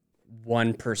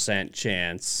 1%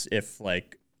 chance if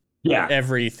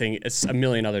everything, it's a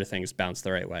million other things bounce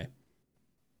the right way.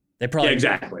 They probably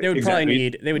exactly.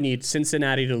 They would need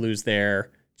Cincinnati to lose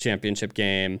their championship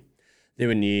game. They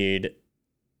would need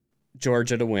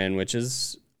Georgia to win, which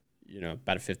is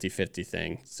about a 50-50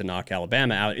 thing to knock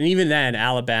Alabama out. And even then,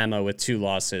 Alabama with 2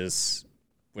 losses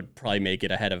would probably make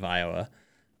it ahead of Iowa.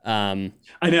 I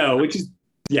know, which is,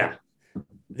 yeah.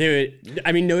 They would,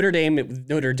 I mean, Notre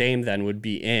Dame then would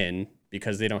be in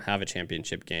because they don't have a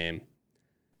championship game.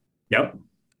 Yep.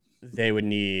 They would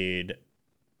need.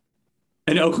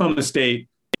 And Oklahoma State,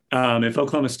 if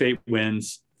Oklahoma State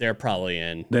wins, they're probably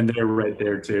in. Then they're right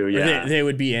there too. Yeah. They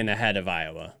would be in ahead of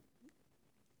Iowa.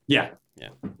 Yeah. Yeah.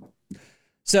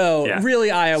 So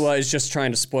really, Iowa is just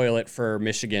trying to spoil it for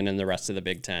Michigan and the rest of the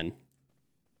Big Ten.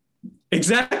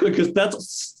 Exactly, because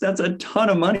that's a ton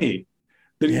of money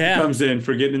that comes in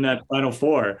for getting in that Final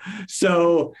Four.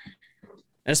 So,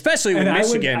 especially with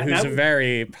Michigan, who's a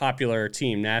very popular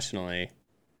team nationally.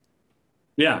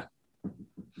 Yeah.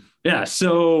 Yeah.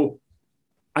 So,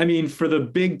 I mean, for the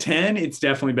Big Ten, it's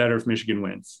definitely better if Michigan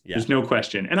wins. Yeah. There's no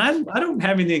question. And I don't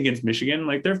have anything against Michigan.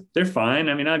 Like they're fine.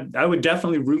 I mean, I would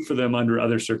definitely root for them under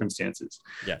other circumstances.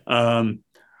 Yeah.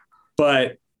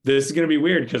 But this is going to be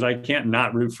weird because I can't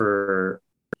not root for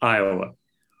Iowa.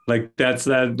 Like that's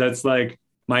like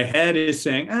my head is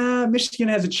saying, Michigan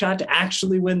has a shot to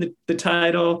actually win the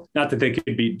title. Not that they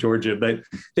could beat Georgia, but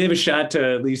they have a shot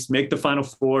to at least make the Final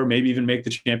Four, maybe even make the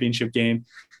championship game.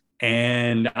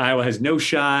 And Iowa has no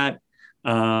shot.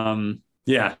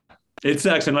 Yeah, it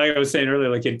sucks. And like I was saying earlier,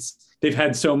 like they've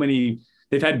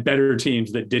had better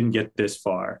teams that didn't get this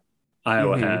far.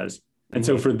 Iowa has. And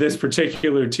so for this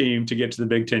particular team to get to the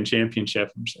Big Ten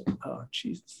championship, I'm just like, oh,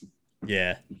 Jesus.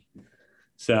 Yeah.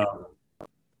 So.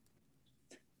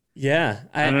 Yeah.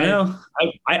 I don't know.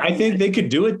 I think they could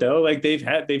do it though. Like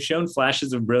they've shown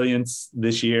flashes of brilliance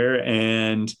this year.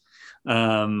 And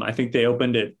I think they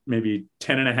opened at maybe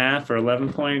 10.5 or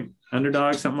 11-point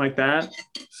underdog, something like that.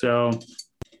 So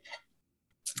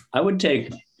I would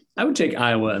take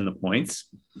Iowa in the points.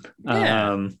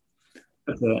 Yeah.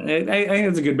 I think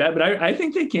it's a good bet, but I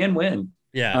think they can win.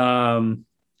 Yeah.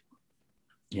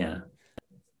 Yeah.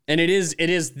 And it is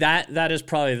that is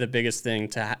probably the biggest thing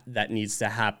that needs to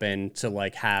happen to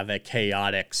like have a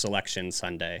chaotic selection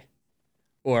Sunday,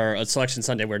 or a selection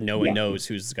Sunday where no one knows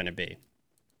who's going to be.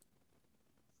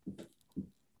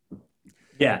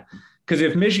 Yeah, because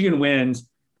if Michigan wins,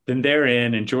 then they're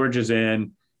in, and Georgia's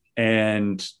in,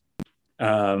 and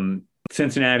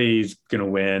Cincinnati's going to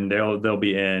win. They'll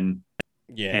be in.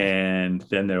 Yeah, and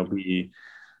then there'll be,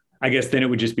 I guess, then it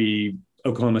would just be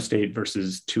Oklahoma State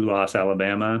versus 2-loss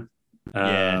Alabama,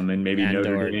 and maybe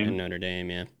Notre Dame. And Notre Dame,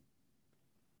 yeah.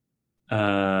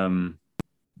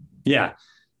 Yeah,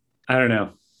 I don't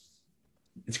know.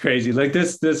 It's crazy. Like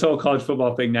this whole college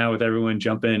football thing now with everyone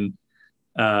jumping.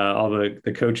 All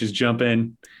the coaches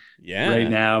jumping right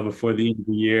now before the end of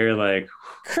the year, like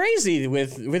crazy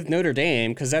with Notre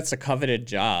Dame because that's a coveted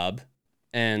job,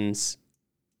 and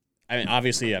I mean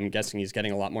obviously I'm guessing he's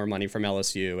getting a lot more money from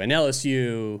LSU, and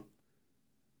LSU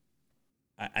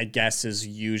I guess is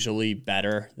usually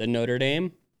better than Notre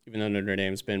Dame, even though Notre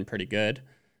Dame's been pretty good.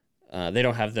 They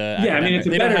don't have the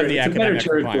academic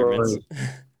requirements.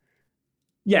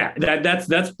 Yeah,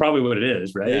 that's probably what it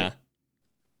is, right? Yeah.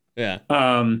 Yeah.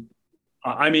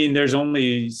 I mean, there's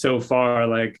only so far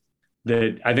like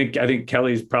that. I think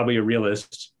Kelly's probably a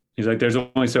realist. He's like, there's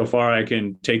only so far I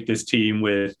can take this team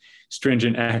with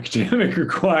stringent academic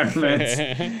requirements.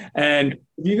 And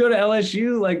if you go to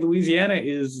LSU, like Louisiana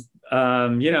is, it's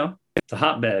a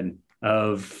hotbed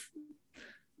of,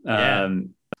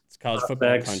 it's college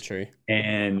football country.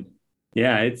 And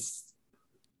and he's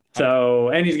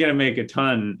going to make a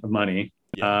ton of money.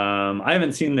 Yeah. I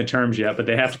haven't seen the terms yet, but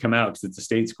they have to come out because it's a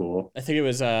state school. I think it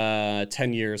was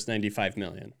 10 years, $95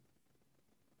 million.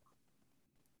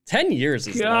 10 years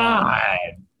is long.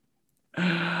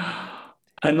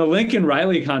 And the Lincoln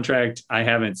Riley contract I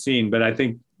haven't seen, but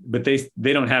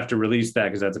they don't have to release that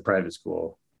because that's a private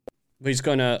school. But he's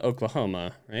going to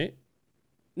Oklahoma, right?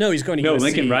 No, he's going to USC.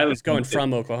 Lincoln Riley's He's going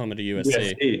from Oklahoma to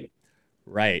USC.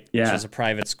 Right. Yeah. Which is a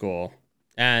private school.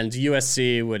 And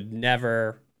USC would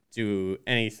never do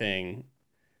anything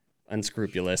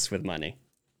unscrupulous with money.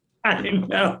 I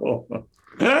know.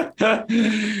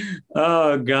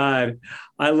 Oh God.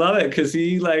 I love it because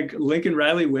Lincoln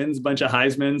Riley wins a bunch of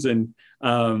Heismans, and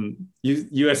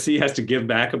USC has to give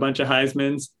back a bunch of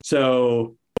Heismans.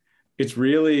 So it's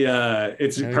really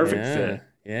it's a perfect fit.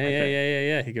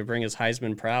 Yeah. He could bring his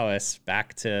Heisman prowess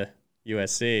back to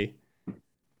USC.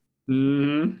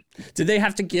 Mm-hmm. Did they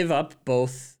have to give up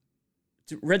both?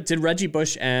 Did Reggie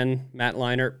Bush and Matt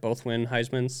Leinart both win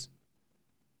Heismans?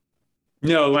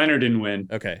 No, Leinart didn't win.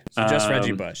 Okay, so just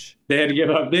Reggie Bush. They had to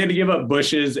give up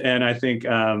Bushes and I think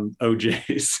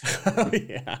OJ's. Oh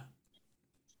yeah.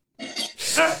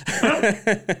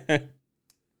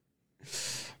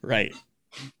 Right.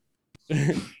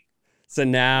 So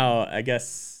now I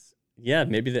guess Yeah,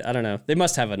 maybe I don't know. They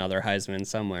must have another Heisman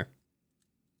somewhere.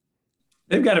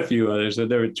 They've got a few others.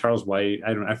 There was Charles White.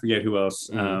 I forget who else.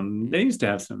 They used to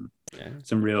have some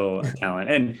real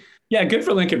talent. And yeah, good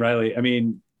for Lincoln Riley. I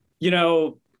mean,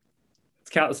 Southern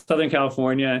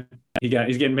California.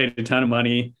 He's getting paid a ton of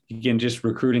money. He can just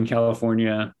recruit in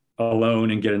California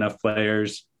alone and get enough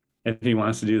players if he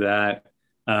wants to do that.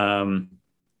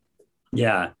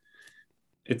 Yeah,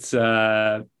 it's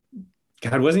God.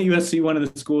 Wasn't USC one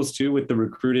of the schools too with the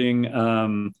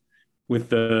recruiting? With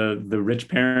the rich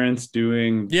parents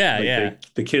doing the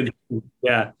kids.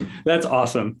 Yeah, that's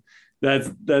awesome. That's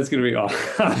gonna be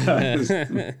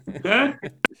awesome.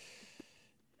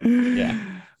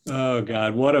 Yeah. Oh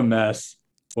God, what a mess.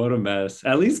 What a mess.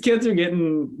 At least kids are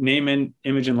getting name and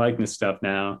image and likeness stuff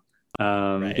now.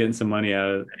 Getting some money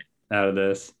out of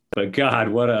this. But God,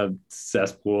 what a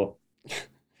cesspool.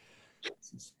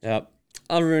 Yep.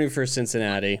 I'm rooting for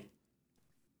Cincinnati.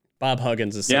 Bob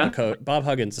Huggins is still Bob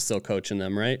Huggins is still coaching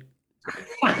them, right?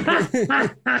 Yeah,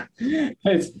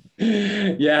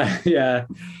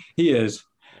 he is.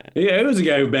 Yeah, it was a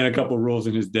guy who bent a couple rules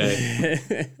in his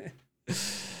day.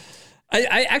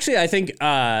 I think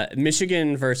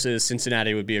Michigan versus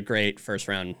Cincinnati would be a great first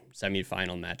round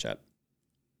semifinal matchup.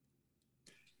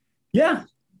 Yeah,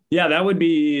 that would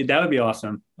be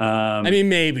awesome. I mean,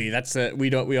 maybe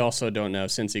we also don't know,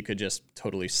 since he could just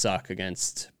totally suck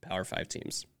against Power 5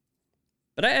 teams.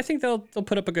 But I think they'll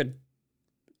put up a good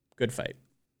fight.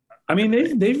 I mean,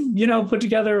 they've put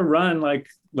together a run like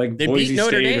Boise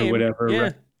State or whatever. Yeah.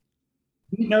 Right?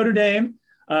 Beat Notre Dame.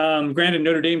 Granted,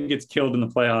 Notre Dame gets killed in the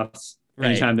playoffs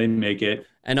anytime they make it,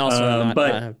 and also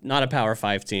not a Power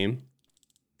 5 team.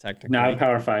 Technically, not a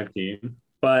Power 5 team.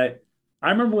 But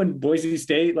I remember when Boise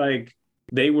State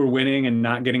they were winning and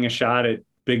not getting a shot at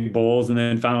big bowls, and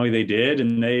then finally they did,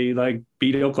 and they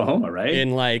beat Oklahoma, right?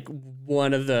 In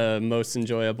one of the most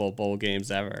enjoyable bowl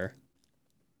games ever.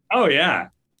 Oh yeah.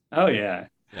 Yeah.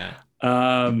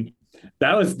 That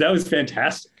was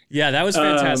fantastic. Yeah, that was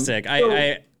fantastic.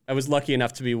 I was lucky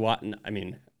enough to be watching. I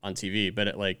mean, on TV,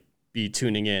 but be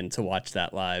tuning in to watch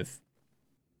that live.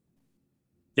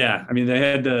 Yeah, I mean they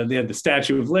had the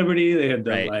Statue of Liberty. They had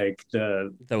the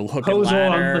proposal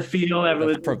on the field.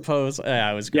 The proposal. Yeah,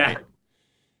 it was great.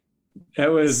 Yeah,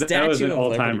 that was an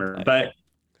all timer. But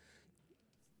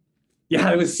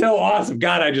yeah, it was so awesome.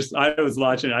 God, I was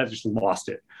watching. I just lost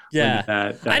it.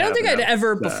 Yeah, I don't think I'd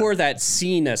ever before that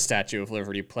seen a Statue of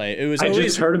Liberty play. It was I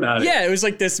just heard about it. Yeah, it was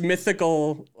this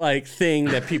mythical thing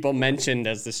that people mentioned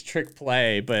as this trick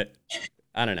play, but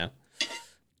I don't know.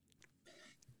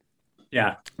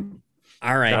 Yeah.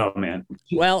 All right. Oh man.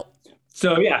 Well.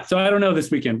 So I don't know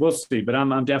this weekend. We'll see, but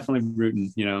I'm definitely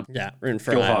rooting. Yeah, rooting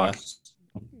for Go Iowa. Hawks.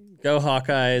 Go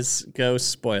Hawkeyes. Go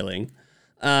spoiling.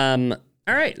 All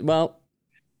right. Well,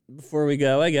 before we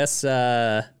go, I guess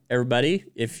everybody,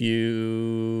 if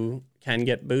you can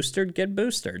get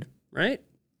boosted, right?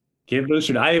 Get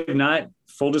boosted. I have not.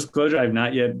 Full disclosure, I have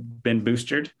not yet been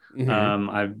boosted. Mm-hmm.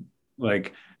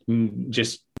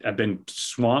 I've been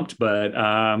swamped, but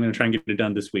I'm going to try and get it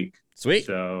done this week. Sweet.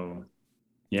 So,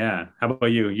 yeah. How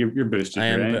about you? You're boosted,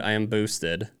 right? I am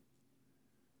boosted.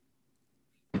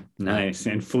 Nice.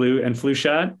 And flu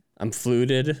shot? I'm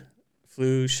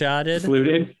flu-shotted.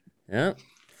 Fluted? Yeah.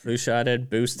 Flu-shotted,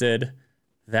 boosted,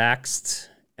 vaxxed,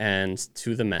 and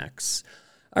to the max.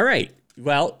 All right.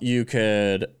 Well, you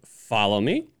could follow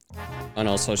me on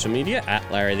all social media at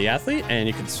Larry the Athlete, and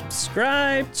you can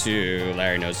subscribe to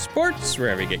Larry Knows Sports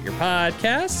wherever you get your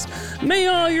podcasts. May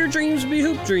all your dreams be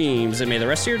hoop dreams, and may the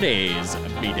rest of your days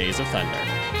be days of thunder.